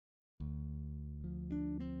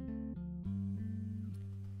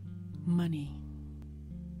money.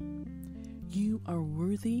 You are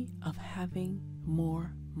worthy of having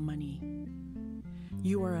more money.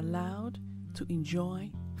 You are allowed to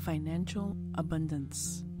enjoy financial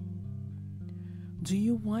abundance. Do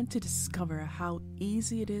you want to discover how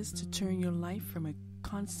easy it is to turn your life from a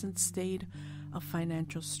constant state of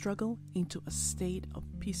financial struggle into a state of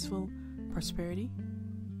peaceful prosperity?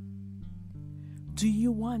 Do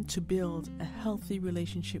you want to build a healthy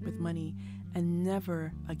relationship with money and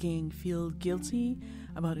never again feel guilty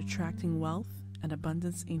about attracting wealth and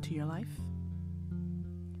abundance into your life?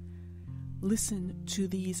 Listen to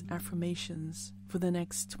these affirmations for the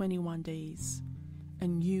next 21 days,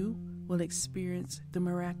 and you will experience the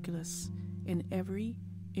miraculous in every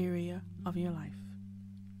area of your life.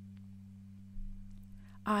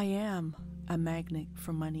 I am a magnet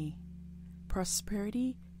for money.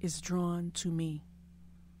 Prosperity is drawn to me.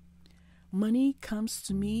 Money comes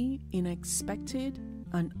to me in expected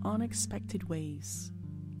and unexpected ways.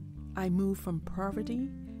 I move from poverty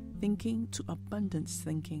thinking to abundance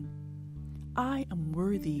thinking. I am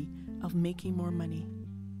worthy of making more money.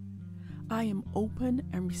 I am open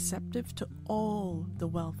and receptive to all the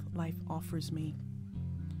wealth life offers me.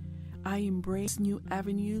 I embrace new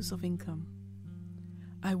avenues of income.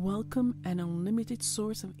 I welcome an unlimited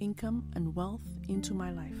source of income and wealth into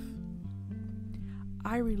my life.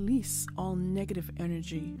 I release all negative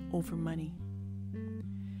energy over money.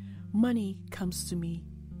 Money comes to me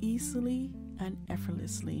easily and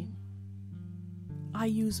effortlessly. I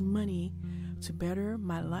use money to better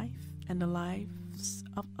my life and the lives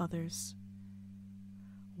of others.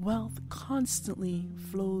 Wealth constantly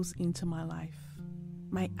flows into my life.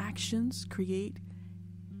 My actions create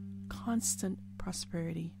constant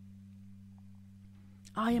prosperity.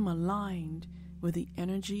 I am aligned with the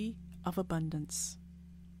energy of abundance.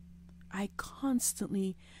 I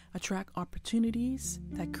constantly attract opportunities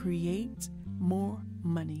that create more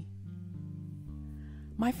money.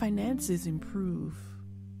 My finances improve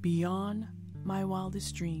beyond my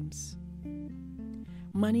wildest dreams.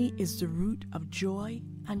 Money is the root of joy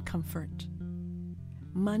and comfort.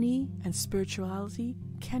 Money and spirituality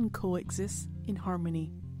can coexist in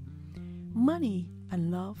harmony. Money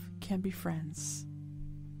and love can be friends.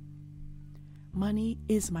 Money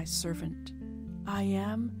is my servant. I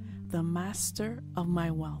am the master of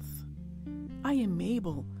my wealth. I am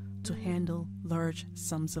able to handle large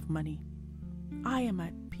sums of money. I am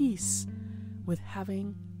at peace with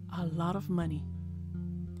having a lot of money.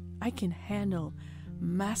 I can handle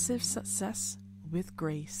massive success with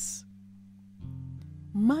grace.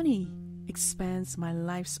 Money expands my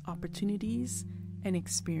life's opportunities and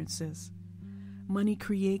experiences. Money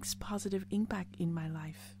creates positive impact in my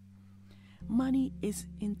life. Money is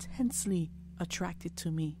intensely attracted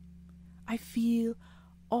to me. I feel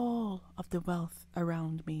all of the wealth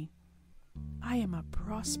around me. I am a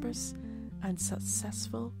prosperous and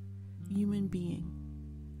successful human being.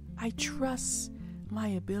 I trust my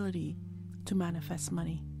ability to manifest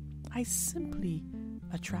money. I simply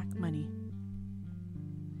attract money.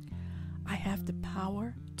 I have the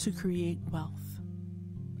power to create wealth.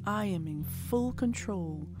 I am in full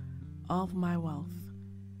control of my wealth.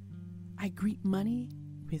 I greet money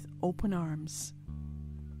with open arms.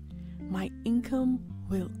 My income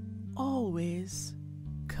will always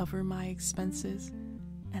cover my expenses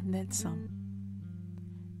and then some.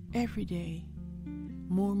 Every day,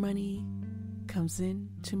 more money comes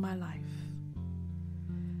into my life.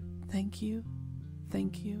 Thank you,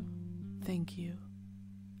 thank you, thank you.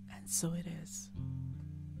 And so it is.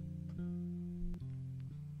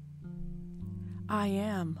 I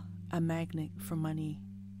am a magnet for money.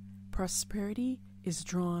 Prosperity is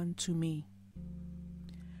drawn to me.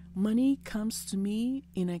 Money comes to me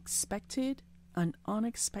in expected and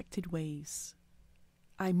unexpected ways.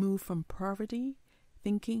 I move from poverty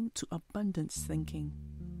thinking to abundance thinking.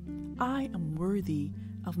 I am worthy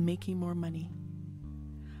of making more money.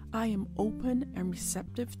 I am open and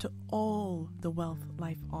receptive to all the wealth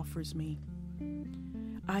life offers me.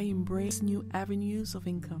 I embrace new avenues of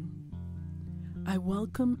income. I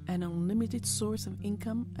welcome an unlimited source of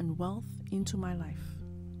income and wealth into my life.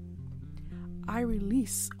 I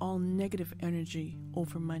release all negative energy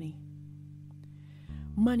over money.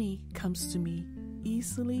 Money comes to me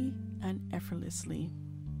easily and effortlessly.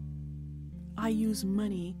 I use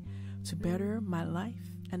money to better my life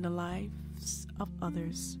and the lives of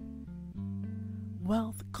others.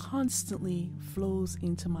 Wealth constantly flows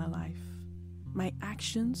into my life. My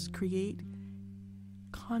actions create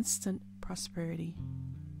constant prosperity.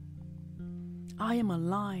 I am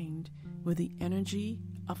aligned with the energy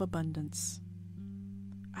of abundance.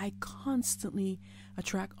 I constantly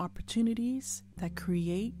attract opportunities that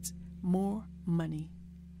create more money.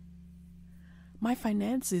 My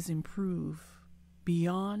finances improve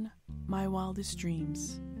beyond my wildest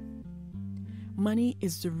dreams. Money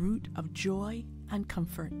is the root of joy and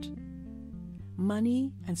comfort.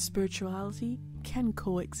 Money and spirituality can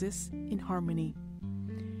coexist in harmony.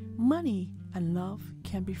 Money and love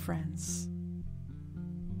can be friends.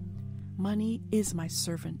 Money is my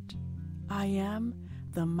servant. I am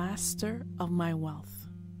the master of my wealth.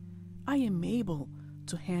 I am able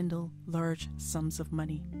to handle large sums of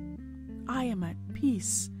money. I am at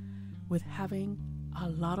peace with having a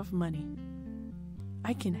lot of money.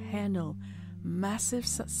 I can handle massive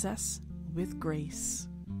success with grace.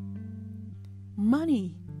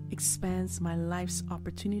 Money expands my life's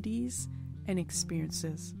opportunities and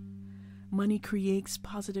experiences. Money creates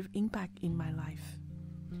positive impact in my life.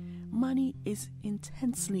 Money is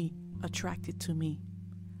intensely attracted to me.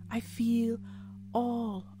 I feel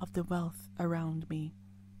all of the wealth around me.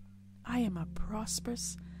 I am a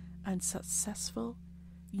prosperous and successful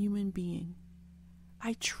human being.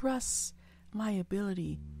 I trust my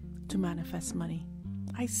ability to manifest money.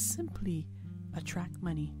 I simply attract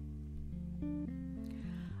money.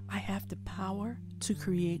 I have the power to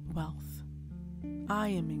create wealth. I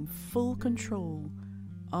am in full control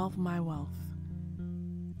of my wealth.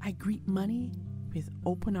 I greet money with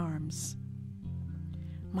open arms.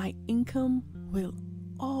 My income will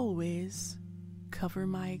always cover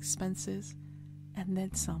my expenses and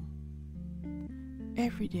then some.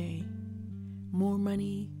 Every day, more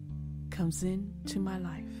money comes into my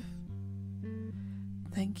life.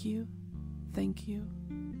 Thank you, thank you,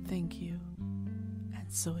 thank you. And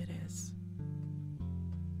so it is.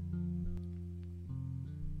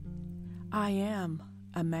 I am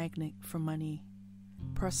a magnet for money.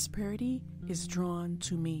 Prosperity is drawn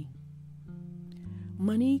to me.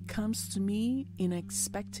 Money comes to me in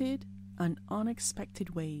expected and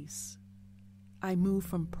unexpected ways. I move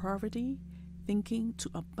from poverty thinking to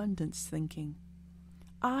abundance thinking.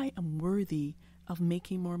 I am worthy of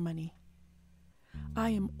making more money. I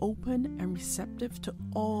am open and receptive to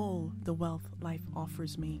all the wealth life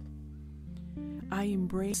offers me. I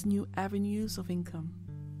embrace new avenues of income.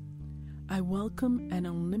 I welcome an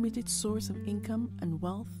unlimited source of income and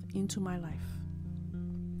wealth into my life.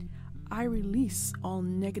 I release all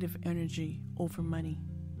negative energy over money.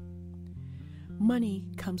 Money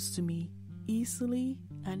comes to me easily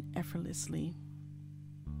and effortlessly.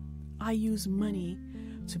 I use money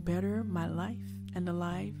to better my life and the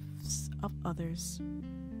lives of others.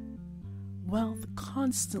 Wealth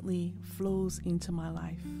constantly flows into my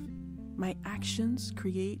life. My actions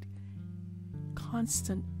create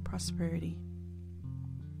constant prosperity.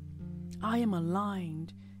 I am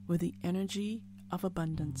aligned with the energy of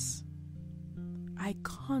abundance. I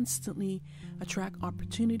constantly attract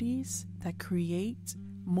opportunities that create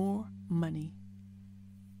more money.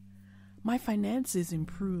 My finances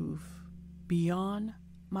improve beyond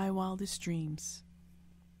my wildest dreams.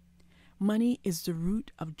 Money is the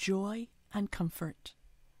root of joy and comfort.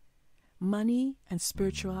 Money and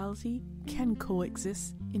spirituality can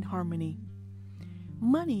coexist in harmony.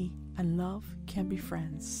 Money and love can be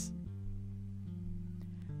friends.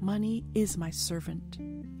 Money is my servant.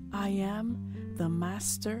 I am the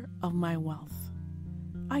master of my wealth.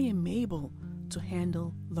 I am able to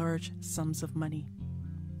handle large sums of money.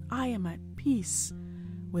 I am at peace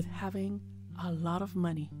with having a lot of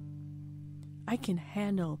money. I can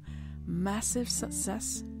handle massive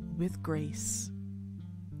success with grace.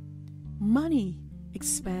 Money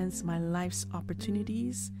expands my life's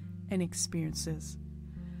opportunities and experiences.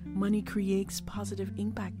 Money creates positive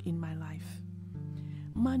impact in my life.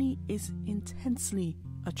 Money is intensely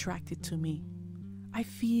attracted to me. I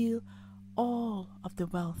feel all of the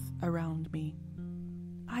wealth around me.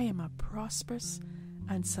 I am a prosperous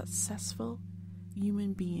and successful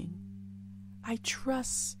human being. I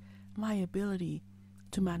trust my ability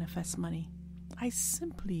to manifest money. I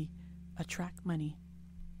simply attract money.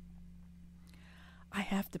 I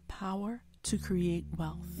have the power to create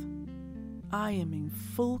wealth. I am in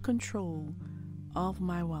full control of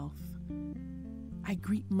my wealth. I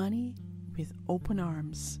greet money with open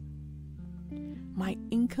arms. My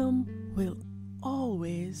income will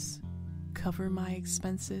always cover my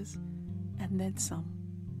expenses and then some.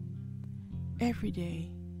 Every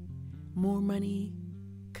day, more money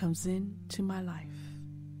comes into my life.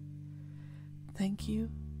 Thank you,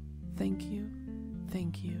 thank you,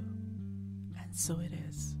 thank you. And so it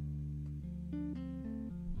is.